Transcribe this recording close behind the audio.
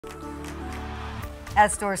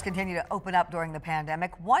As stores continue to open up during the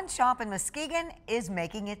pandemic, one shop in Muskegon is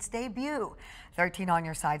making its debut. 13 on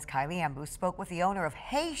Your Side's Kylie Ambu spoke with the owner of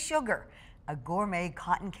Hey Sugar, a gourmet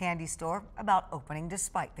cotton candy store, about opening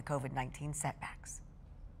despite the COVID-19 setbacks.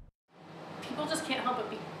 People just can't help but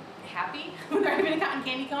be happy when they're having a cotton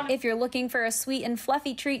candy cone. If you're looking for a sweet and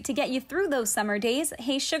fluffy treat to get you through those summer days,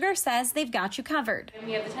 Hey Sugar says they've got you covered. And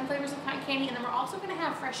we have the 10 flavors of cotton candy, and then we're also going to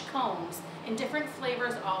have fresh cones in different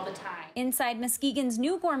flavors all the time. Inside Muskegon's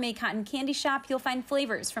new gourmet cotton candy shop, you'll find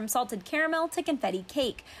flavors from salted caramel to confetti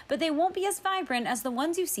cake, but they won't be as vibrant as the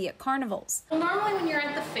ones you see at carnivals. Well, normally when you're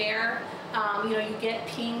at the fair, you get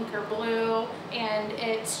pink or blue, and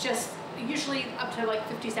it's just usually up to like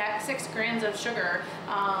 56 grams of sugar,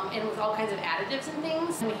 and with all kinds of additives and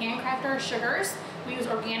things. We handcraft our sugars. We use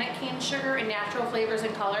organic cane sugar and natural flavors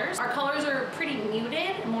and colors. Our colors are pretty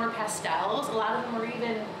muted, more pastels. A lot of them are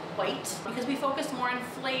even white because we focus more on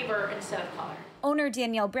flavor instead of color. Owner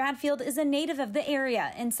Danielle Bradfield is a native of the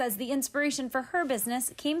area and says the inspiration for her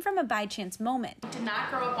business came from a by-chance moment. I did not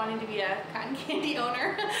grow up wanting to be a cotton candy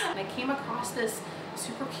owner. And I came across this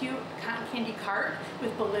super cute cotton candy cart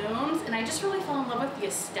with balloons, and I just really fell in love with the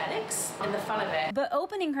aesthetics and the fun of it. But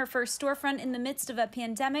opening her first storefront in the midst of a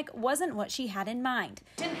pandemic wasn't what she had in mind.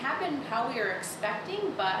 It didn't happen how we were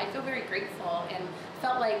expecting, but I feel very grateful and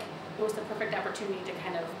felt like it was the perfect opportunity to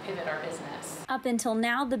kind of pivot our business. Up until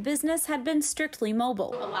now, the business had been strictly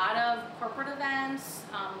mobile. A lot of corporate events,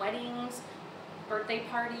 weddings, birthday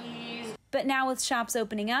parties. But now with shops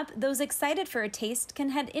opening up, those excited for a taste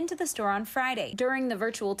can head into the store on Friday during the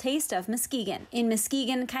virtual Taste of Muskegon. In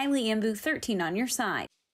Muskegon, Kylie Ambu, 13 on Your Side.